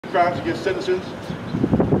crimes against citizens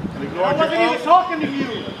and ignoring your oath. I wasn't even talking to you. I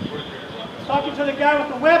was talking to the guy with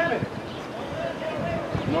the weapon.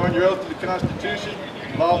 Ignoring your oath to the Constitution,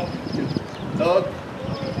 law, thug.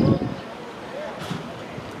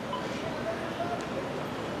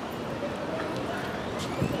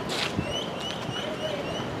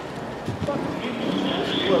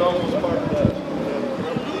 What almost part of that.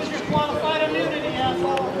 Use your qualified immunity,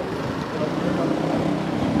 asshole.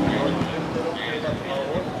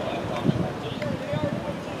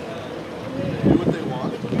 Do what they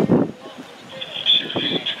want.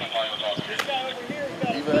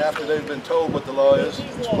 Even after they've been told what the law is,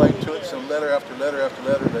 explained to it, some letter after letter after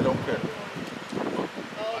letter, they don't care.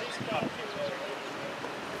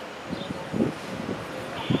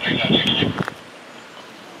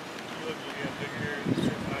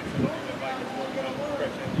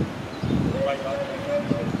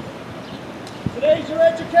 Today's your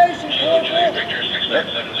education, corporal.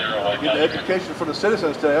 Get the education for the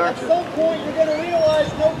citizens today, aren't you? At some point, you're going to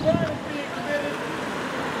realize no crime is being committed.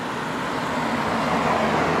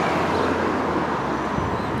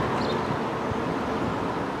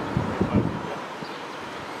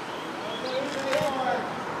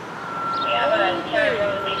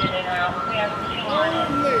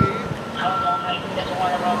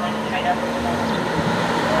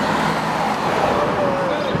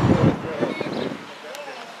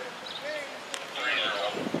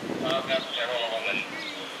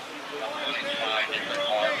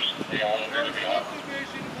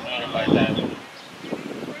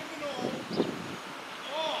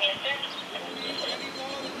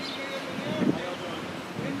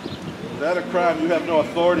 Is that a crime? You have no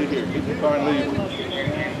authority here. Get the car and leave.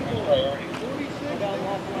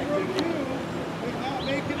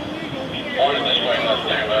 Order this way, left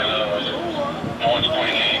there, no one's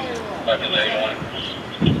pointing any weapons at anyone.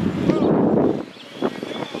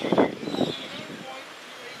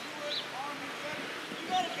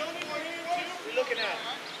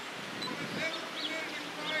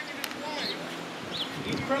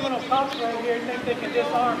 These criminal cops right here think they can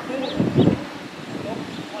disarm citizens.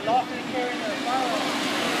 Lawfully carrying their firearms.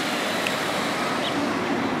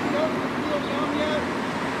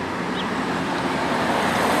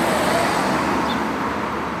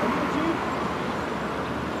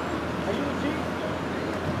 Are you the chief?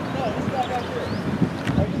 No, this guy back here.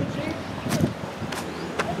 Are you the chief?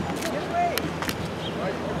 Get away. Why are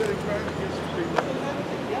you committing crimes against these people?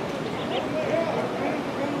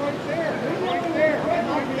 Right there. Right there.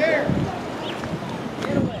 Right there.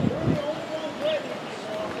 Get away.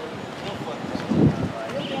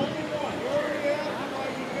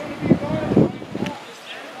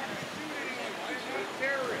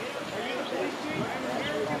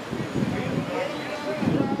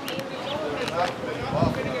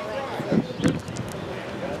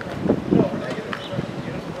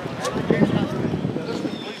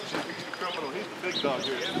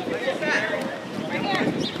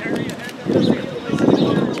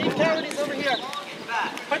 Chief Kennedy's over here.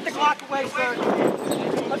 Put the Glock away, sir.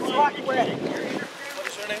 Put the Glock away.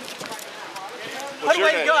 What's your name? Put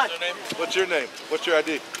away the gun. What's your name? What's your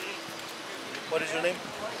ID? What is your name?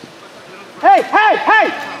 Hey, hey,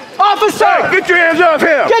 hey! Officer! Hey, get your hands off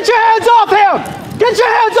him! Get your hands off him! Get your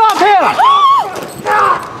hands off him!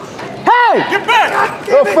 Hey! Get back!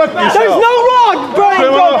 Go fuck yourself! There's no wrong,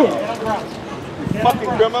 brain broken! Fucking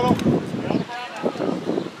criminal!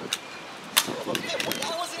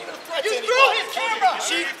 You threw his camera!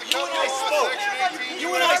 Chief, you and I spoke. You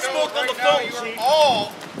and I spoke on the phone, Chief.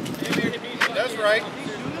 All. That's right.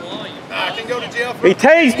 I can go to jail for... He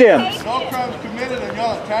tased him! No crimes committed and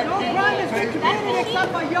y'all attack people. No crime has been committed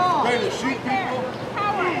except for y'all. Ready to shoot people.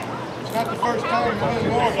 It's not the first time you've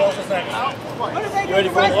been What is they You ready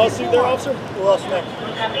for a lawsuit there, officer? Who else next?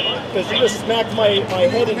 Because you just smacked my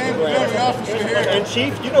head into the ground. And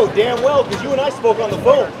Chief, you know damn well, because you and I spoke on the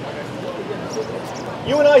phone.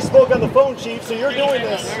 You and I spoke on the phone, Chief, so you're doing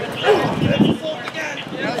this.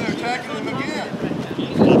 Now they're attacking him again.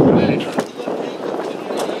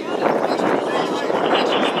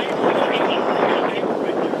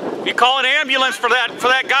 You call an ambulance for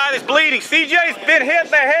that guy that's bleeding. CJ's been hit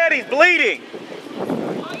in the head, he's bleeding.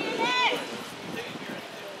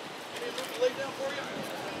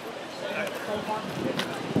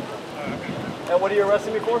 And what are you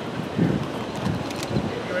arresting me for? You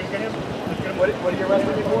ready to get him? What are you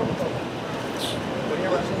arresting me for? What are you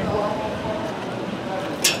arresting me for?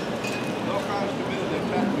 No crimes committed, they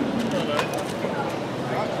attack people.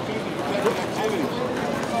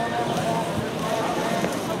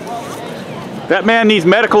 That man needs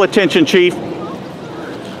medical attention, Chief. Superman.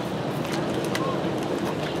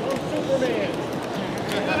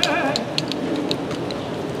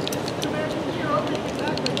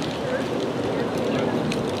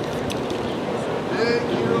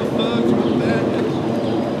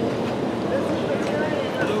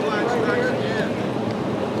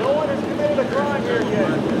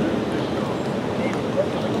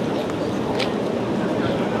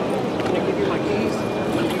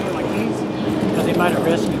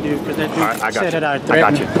 if you All right, I got said you. it, I'd I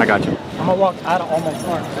threaten got you. I got you. I'm gonna walk out of Olmos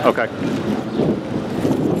Park. Okay.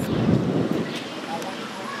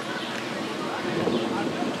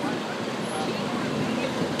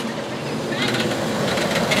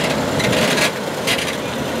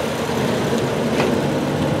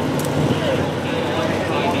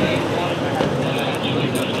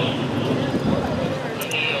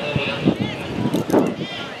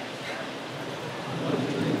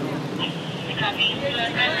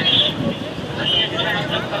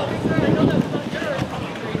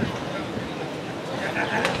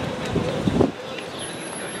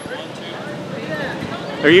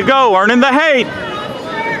 There you go, earning the hate.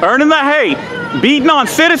 Earning the hate. Beating on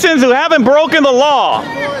citizens who haven't broken the law.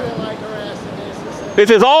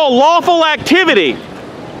 This is all lawful activity.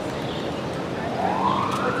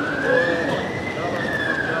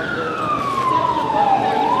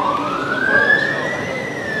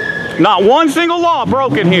 Not one single law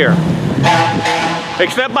broken here,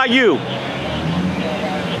 except by you.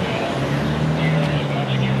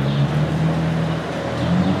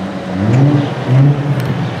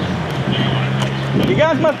 You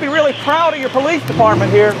guys must be really proud of your police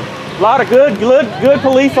department here. A lot of good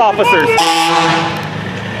police officers.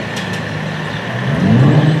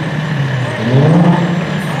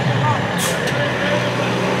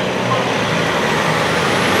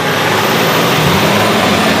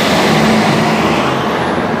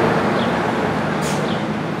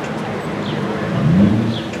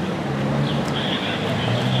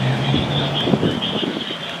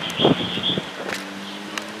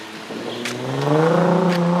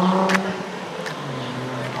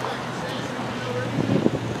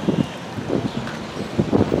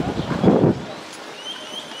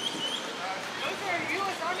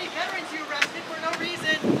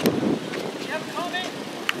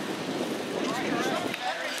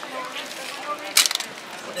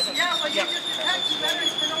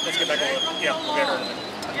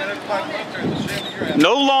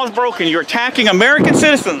 No laws broken. You're attacking American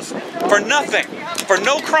citizens for nothing, for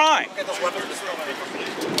no crime.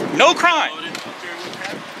 No crime.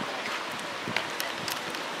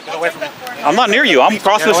 Get away from me. I'm not near you. I'm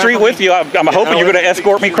crossing the street with you. I'm hoping you're going to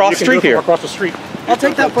escort me across the street here. Across the street. I'll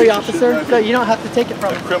take that for you, officer. So you don't have to take it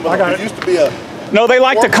from me. I got it. Used to be a No, they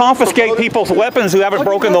like to confiscate people's weapons who haven't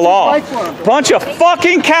broken the law. Bunch of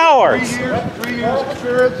fucking cowards. 3 years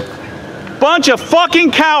insurance. Bunch of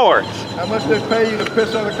fucking cowards. How much they pay you to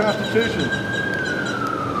piss on the Constitution?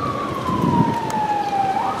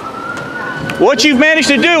 What you've managed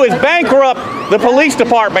to do is bankrupt the police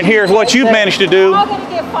department here is what you've managed to do. You're all going to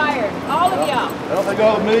get fired. All of y'all. I don't think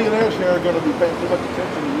all the millionaires here are going to be paying too much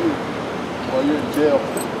attention to you while you're in jail.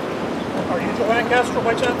 Are you Joe Lancaster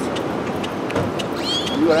by chance?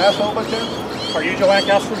 Are you an asshole by chance? Are you Joe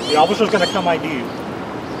Lancaster? The officer's going to come ID you.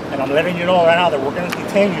 And I'm letting you know right now that we're going to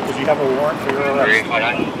detain you because you have a warrant for your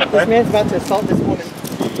arrest. This man's about to assault this woman.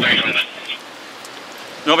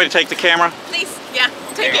 You want me to take the camera? Please, yeah,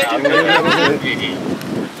 take it.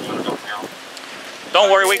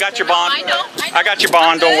 Don't worry, we got your bond. I know. I got your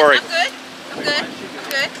bond, don't worry. I'm good. I'm good. I'm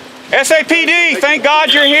good. SAPD, thank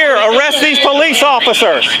God you're here. Arrest these police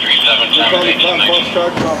officers. They're probably filing false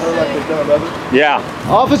charges on her like they've done others. Yeah.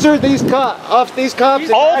 Officer, these cops.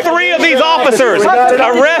 All 3 of these officers.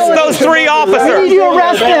 Arrest those 3 I need officers. you to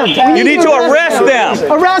arrest them. You need to arrest them.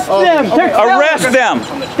 Arrest them. They're Arrest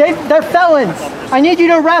felons. them. They're felons. I need you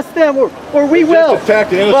to arrest them, or we will. Just attack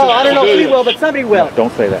the innocent Well, I don't know if we civilians. will, but somebody will.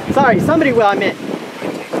 Don't say that. Sorry, somebody will. I meant.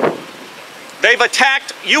 They've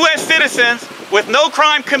attacked U.S. citizens with no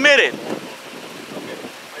crime committed.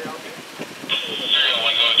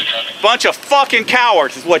 Bunch of fucking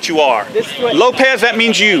cowards is what you are. Lopez, that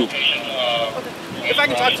means you. If I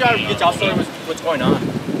can talk to you, I'll get y'all story what's going on.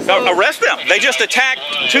 Arrest them. They just attacked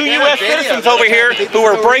 2 U.S. citizens over here who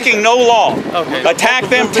are breaking no law. Okay. Attacked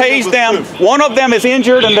them, tased them. One of them is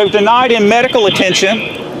injured and they've denied him medical attention.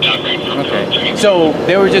 Okay. So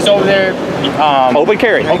they were just over there. Open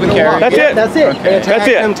carry. Open carry. That's it. That's it. Okay. They attacked That's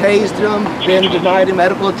it. him, tased him, then denied him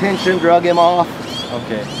medical attention, drug him off,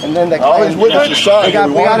 Okay. and then they All these claimed witnesses signed. we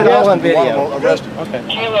got it all on video. Arrest him. Okay.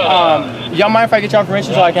 Y'all mind if I get y'all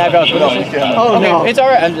permission so I can have y'all's No, you witnesses? can't. Oh, Okay, no. it's all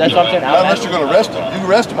right. That's what I'm saying. Not unless you're going to arrest him. You can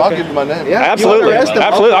arrest him. I'll give you my name. Yeah, Absolutely. you wanna arrest him?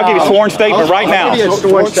 Absolutely. I'll give you a sworn statement right I'll now. give you a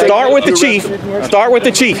sworn Start statement. with the chief. Start with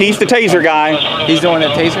the chief. He's the taser guy. He's the one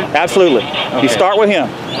that tasered? Absolutely. You start with him.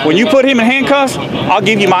 When you put him in handcuffs, I'll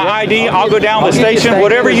give you my ID. I'll go down to the station,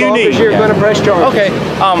 whatever you need. You're going to press charges. Okay.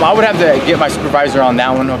 I would have to get my supervisor on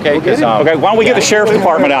that one, okay? Okay, why don't we get the sheriff's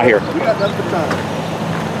department out here? We got nothing but time.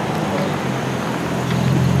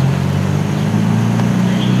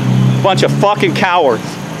 Bunch of fucking cowards.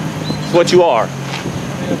 That's what you are.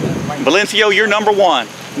 Valenciano, you're number one.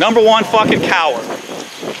 Number one fucking coward.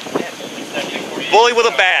 Bully with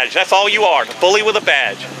a badge. That's all you are. Bully with a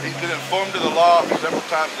badge. He's been informed of the law several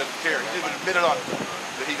times. Doesn't care. He's even admitted on it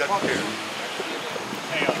that he doesn't care.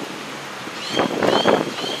 Hang on.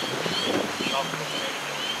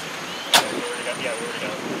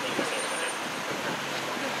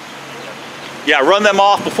 Yeah, run them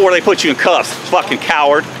off before they put you in cuffs. Fucking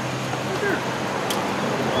coward.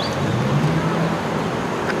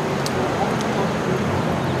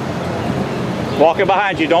 Walking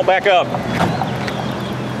behind you. Don't back up.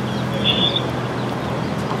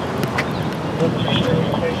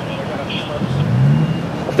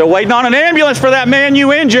 Still waiting on an ambulance for that man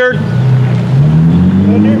you injured.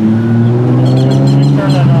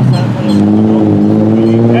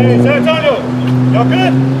 Hey, San Antonio, y'all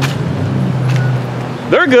good?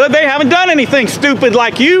 They're good. They haven't done anything stupid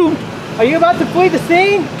like you. Are you about to flee the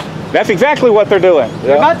scene? That's exactly what they're doing.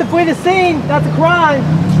 You're about to flee the scene. That's a crime.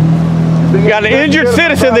 You got an injured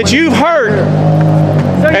citizen that you've hurt,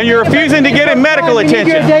 and you're refusing to get him medical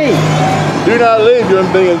attention. Do not leave. You're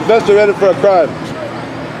being investigated for a crime.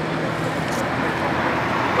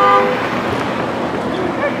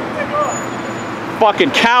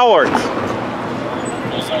 Fucking cowards.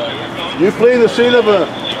 You fleeing the scene of a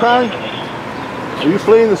crime? Are you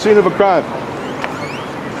fleeing the scene of a crime?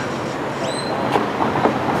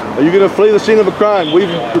 Are you going to flee the scene of a crime?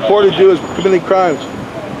 We've reported you as committing crimes.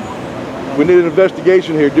 We need an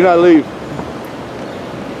investigation here. Do not leave.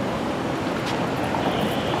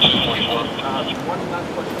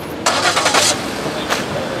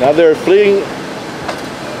 Now they're fleeing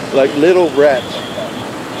like little rats.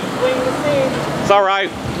 It's all right.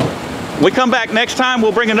 We come back next time,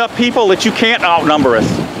 we'll bring enough people that you can't outnumber us.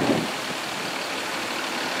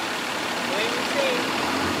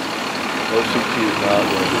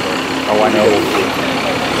 Oh, I know.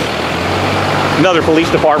 Another police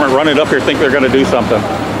department running up here think they're going to do something.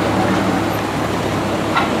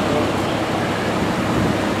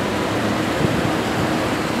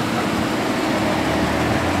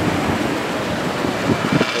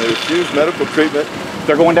 They refuse medical treatment.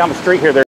 They're going down the street here.